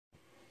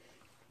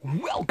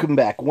Welcome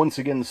back once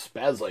again,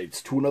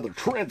 Spazites, to another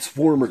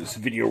Transformers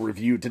video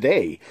review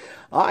today.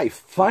 I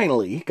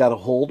finally got a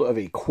hold of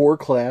a Core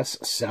Class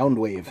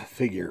Soundwave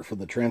figure for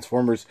the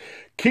Transformers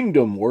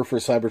Kingdom War for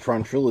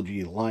Cybertron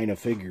Trilogy line of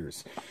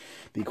figures.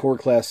 The Core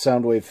Class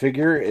Soundwave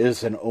figure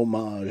is an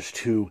homage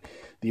to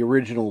the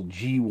original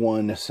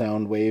G1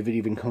 Soundwave. It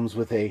even comes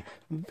with a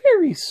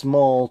very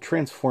small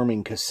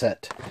transforming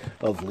cassette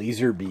of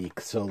Laserbeak.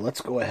 So let's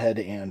go ahead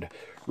and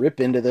rip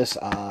into this.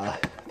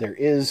 There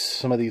is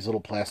some of these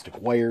little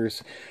plastic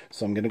wires,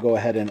 so I'm going to go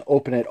ahead and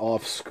open it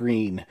off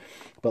screen.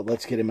 But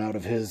let's get him out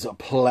of his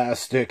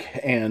plastic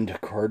and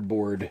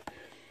cardboard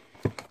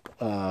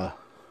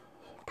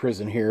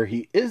prison here.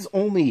 He is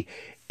only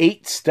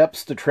 8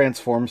 steps to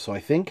transform, so I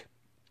think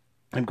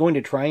I'm going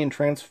to try and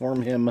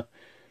transform him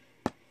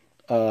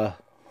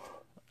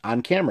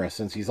on camera,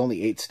 since he's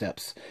only 8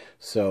 steps.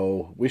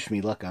 So wish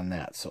me luck on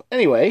that. So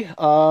anyway,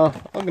 I'm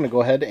going to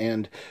go ahead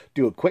and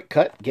do a quick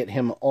cut, get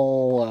him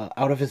all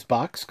out of his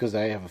box, because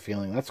I have a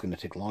feeling that's going to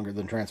take longer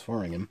than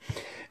transforming him.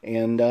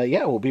 And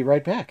yeah, we'll be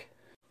right back.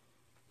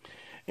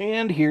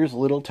 And here's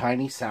little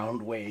tiny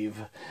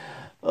Soundwave.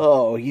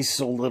 Oh, he's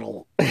so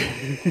little.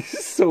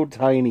 He's so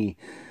tiny.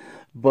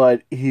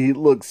 But he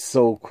looks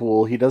so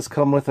cool. He does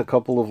come with a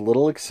couple of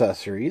little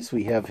accessories.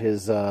 We have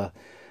his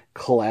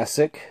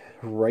classic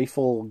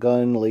rifle,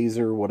 gun,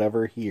 laser,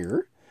 whatever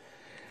here.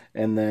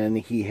 And then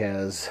he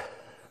has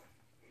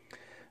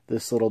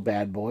this little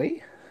bad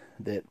boy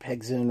that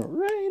pegs in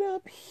right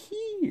up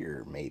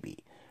here,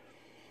 maybe.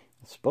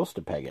 It's supposed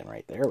to peg in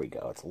right there. We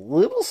go. It's a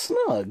little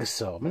snug,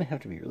 so I'm going to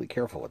have to be really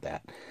careful with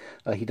that.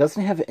 He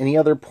doesn't have any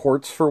other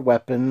ports for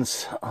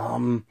weapons.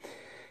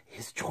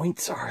 His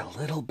joints are a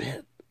little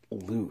bit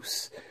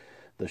loose.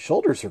 The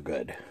shoulders are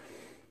good.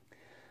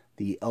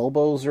 The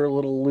elbows are a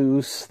little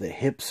loose. The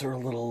hips are a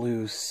little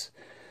loose.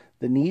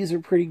 The knees are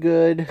pretty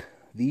good.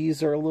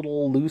 These are a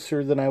little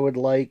looser than I would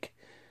like.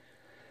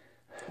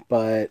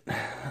 But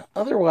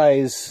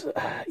otherwise,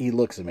 he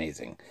looks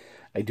amazing.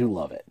 I do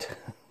love it.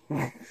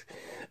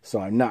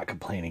 So I'm not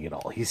complaining at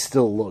all. He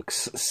still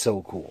looks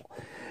so cool.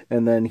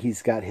 And then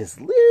he's got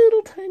his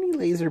little tiny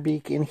laser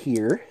beak in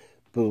here.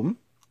 Boom.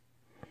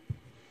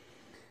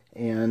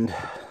 And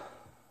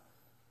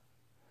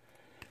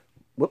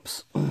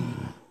whoops.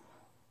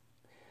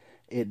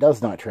 It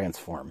does not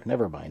transform.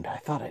 Never mind. I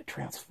thought it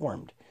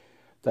transformed.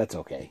 That's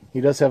okay.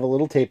 He does have a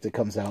little tape that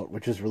comes out,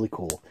 which is really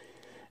cool.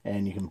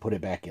 And you can put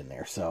it back in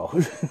there. So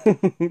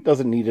it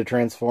doesn't need to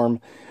transform,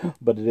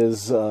 but it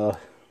is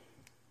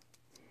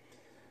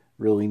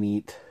really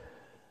neat.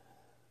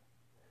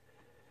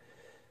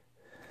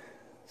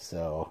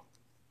 So,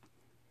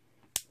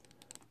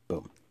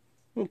 boom.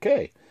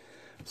 Okay.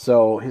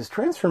 So his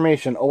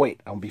transformation. Oh, wait.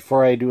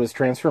 Before I do his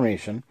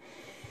transformation,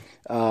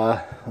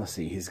 let's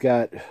see. He's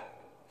got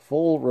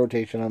full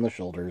rotation on the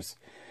shoulders.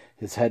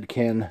 His head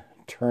can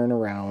turn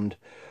around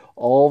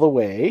all the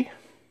way.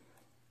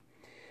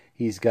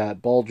 He's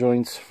got ball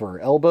joints for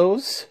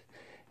elbows.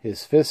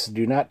 His fists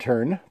do not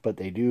turn, but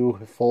they do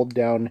fold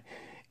down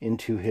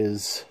into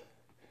his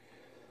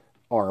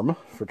arm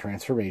for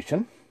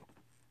transformation.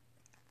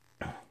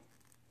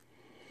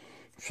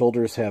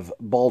 Shoulders have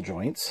ball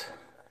joints.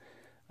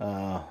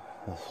 The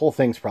whole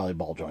thing's probably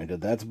ball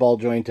jointed. That's ball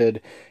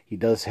jointed. He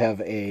does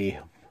have a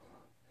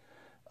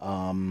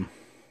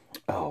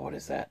what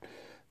is that?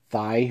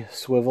 Thigh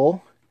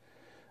swivel.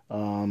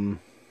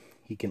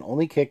 He can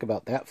only kick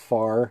about that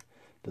far.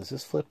 Does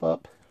this flip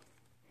up?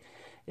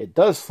 It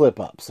does flip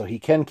up, so he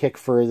can kick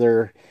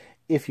further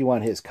if you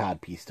want his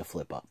codpiece to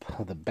flip up.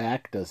 The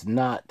back does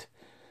not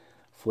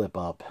flip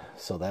up,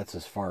 so that's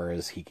as far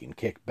as he can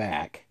kick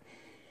back.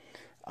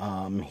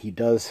 He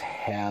does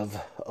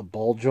have a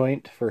ball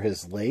joint for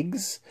his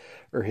legs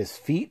or his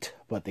feet,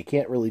 but they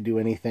can't really do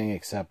anything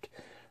except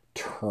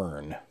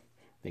turn.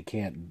 They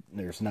can't,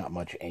 there's not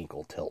much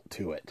ankle tilt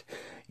to it,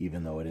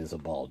 even though it is a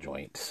ball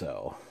joint.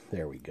 So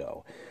there we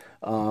go.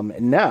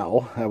 And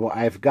now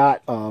I've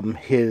got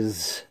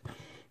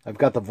I've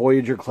got the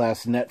Voyager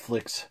class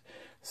Netflix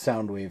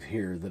Soundwave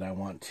here that I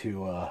want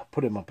to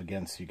put him up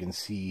against. So you can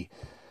see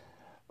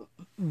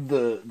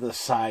the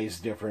size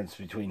difference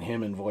between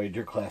him and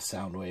Voyager class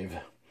Soundwave.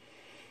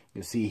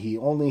 You see, he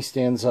only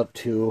stands up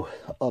to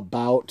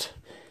about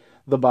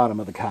the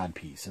bottom of the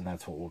codpiece, and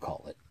that's what we'll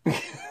call it.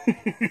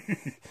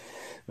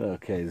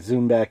 Okay,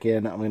 zoom back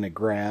in. I'm going to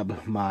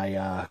grab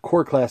my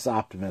Core Class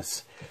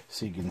Optimus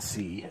so you can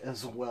see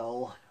as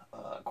well.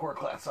 Core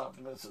Class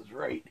Optimus is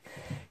right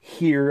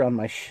here on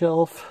my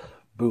shelf.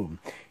 Boom.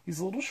 He's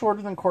a little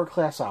shorter than Core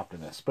Class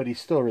Optimus, but he's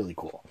still really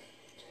cool.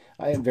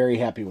 I am very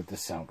happy with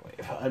this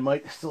Soundwave. I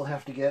might still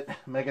have to get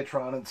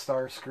Megatron and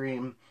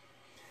Starscream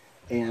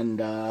and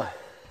the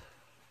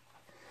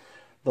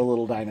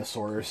little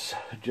dinosaurs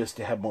just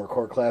to have more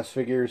Core Class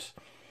figures,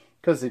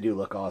 because they do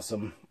look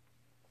awesome.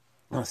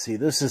 Let's see,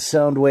 this is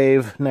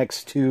Soundwave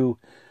next to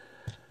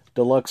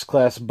Deluxe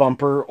Class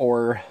Bumper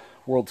or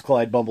Worlds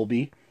Collide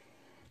Bumblebee.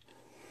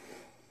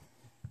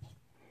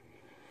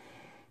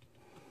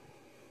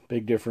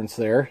 Big difference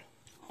there.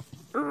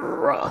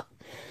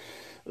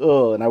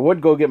 Oh, and I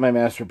would go get my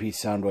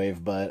Masterpiece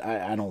Soundwave, but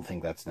I don't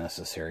think that's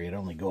necessary. It'd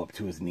only go up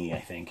to his knee, I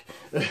think.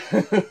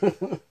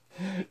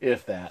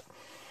 If that.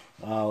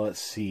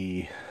 Let's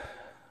see.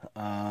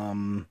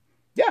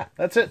 Yeah,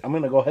 that's it. I'm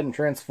going to go ahead and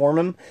transform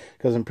him,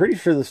 because I'm pretty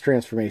sure this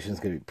transformation is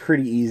going to be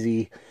pretty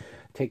easy.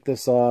 Take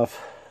this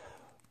off.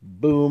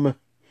 Boom.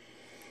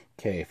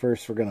 Okay,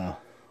 first we're going to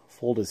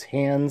fold his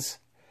hands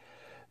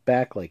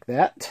back like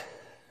that.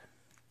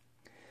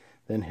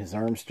 Then his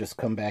arms just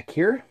come back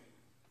here.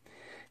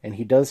 And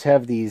he does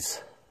have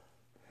these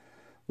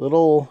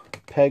little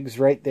pegs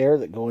right there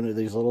that go into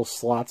these little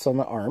slots on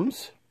the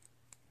arms.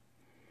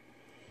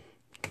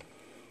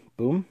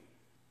 Boom.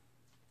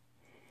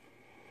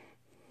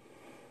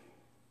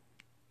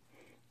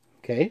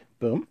 Okay,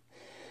 boom.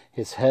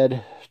 His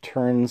head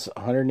turns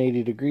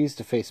 180 degrees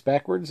to face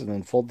backwards and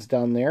then folds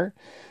down there.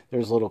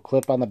 There's a little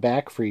clip on the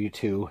back for you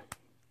to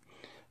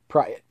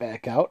pry it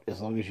back out,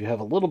 as long as you have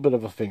a little bit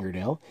of a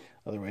fingernail.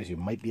 Otherwise, you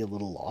might be a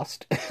little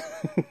lost.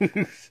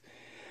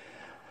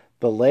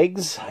 The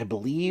legs, I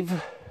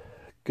believe,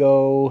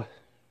 go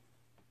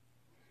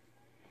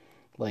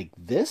like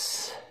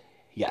this.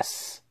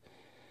 Yes.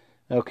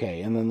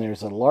 Okay, and then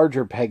there's a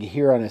larger peg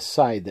here on his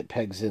side that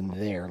pegs in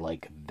there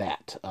like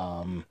that.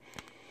 And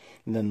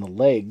then the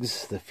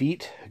legs, the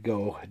feet,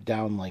 go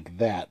down like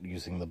that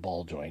using the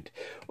ball joint.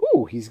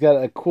 Ooh, he's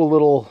got a cool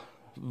little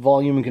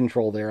volume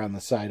control there on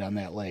the side on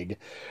that leg.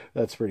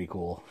 That's pretty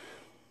cool.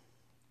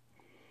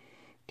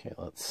 Okay,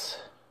 let's...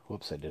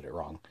 Whoops, I did it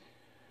wrong.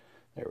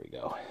 There we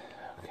go.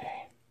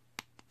 Okay.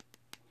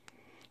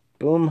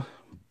 Boom,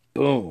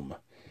 boom.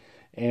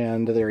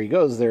 And there he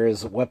goes. There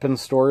is weapon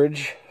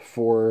storage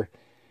for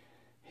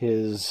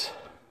his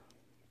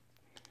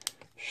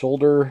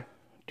shoulder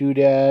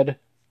doodad.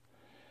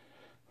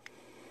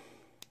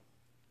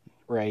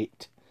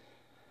 Right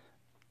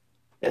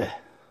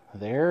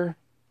there.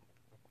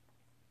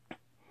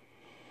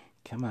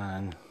 Come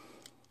on.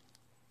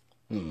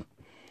 Yeah,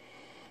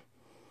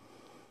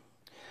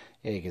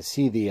 you can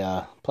see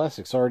the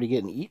plastic's already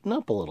getting eaten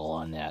up a little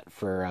on that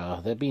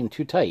for that being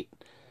too tight.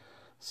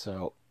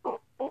 So,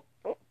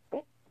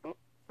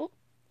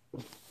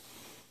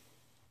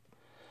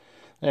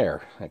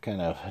 there, that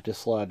kind of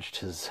dislodged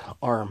his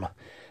arm.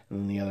 And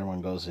then the other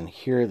one goes in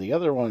here. The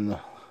other one, the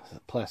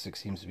plastic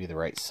seems to be the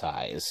right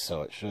size,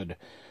 so it should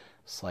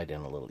slide in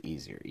a little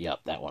easier.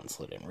 Yep, that one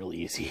slid in really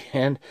easy.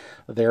 And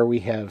there we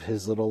have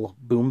his little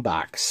boom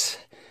box.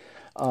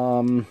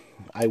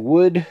 I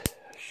would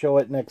show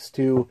it next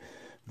to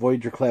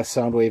Voyager class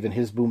Soundwave in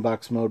his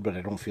boombox mode, but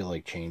I don't feel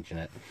like changing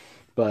it.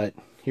 But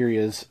here he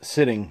is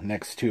sitting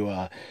next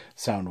to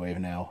Soundwave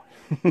now.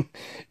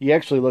 He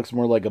actually looks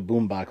more like a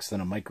boombox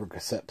than a micro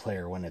cassette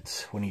player when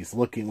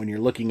you're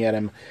looking at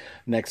him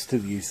next to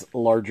these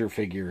larger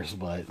figures.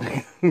 But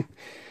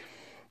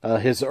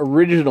his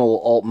original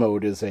alt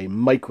mode is a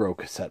micro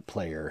cassette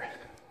player.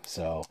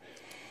 So,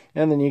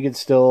 and then you can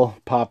still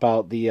pop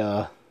out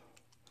the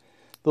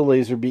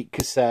Laserbeak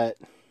cassette.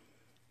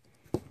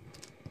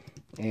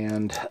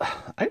 And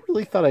I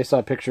really thought I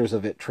saw pictures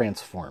of it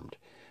transformed.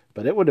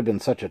 But it would have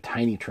been such a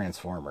tiny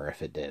transformer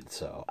if it did,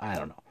 so I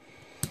don't know.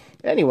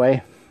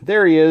 Anyway,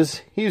 there he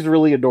is. He's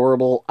really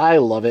adorable. I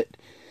love it.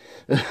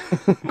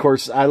 Of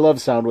course, I love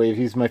Soundwave.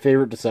 He's my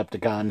favorite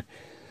Decepticon.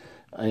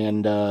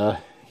 And,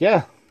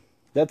 yeah,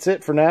 that's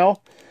it for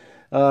now.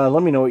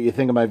 Let me know what you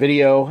think of my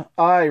video.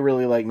 I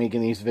really like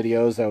making these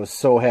videos. I was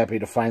so happy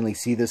to finally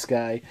see this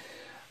guy.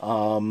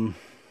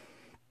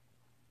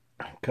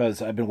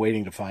 Because I've been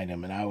waiting to find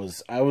him, and I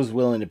was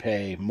willing to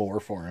pay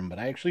more for him, but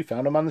I actually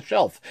found him on the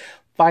shelf,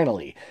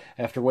 finally,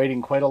 after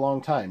waiting quite a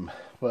long time.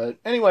 But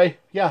anyway,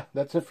 yeah,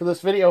 that's it for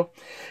this video.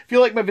 If you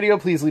like my video,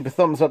 please leave a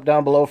thumbs up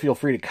down below. Feel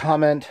free to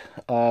comment.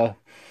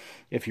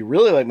 If you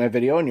really like my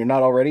video and you're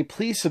not already,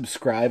 please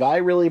subscribe. I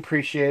really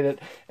appreciate it,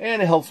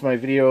 and it helps my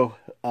video,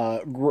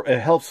 it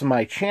helps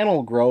my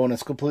channel grow, and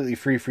it's completely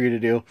free for you to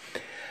do.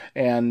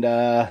 And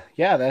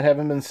yeah, that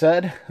having been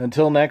said,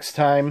 until next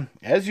time,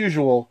 as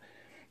usual,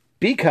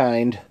 be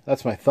kind.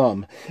 That's my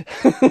thumb.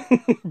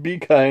 Be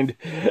kind.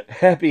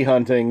 Happy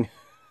hunting.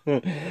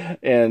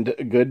 And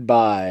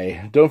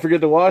goodbye. Don't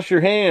forget to wash your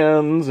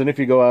hands. And if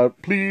you go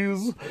out,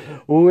 please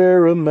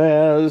wear a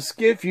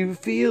mask if you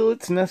feel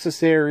it's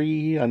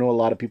necessary. I know a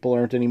lot of people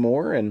aren't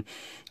anymore. And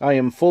I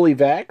am fully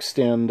vaxxed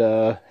and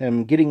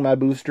am getting my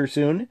booster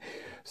soon.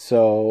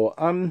 So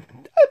I'm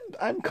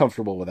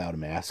comfortable without a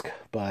mask.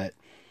 But,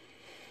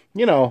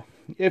 you know,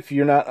 if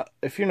you're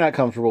not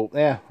comfortable,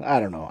 I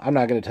don't know. I'm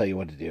not going to tell you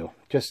what to do.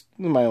 Just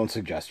my own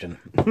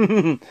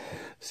suggestion.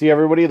 See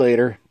everybody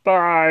later.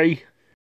 Bye.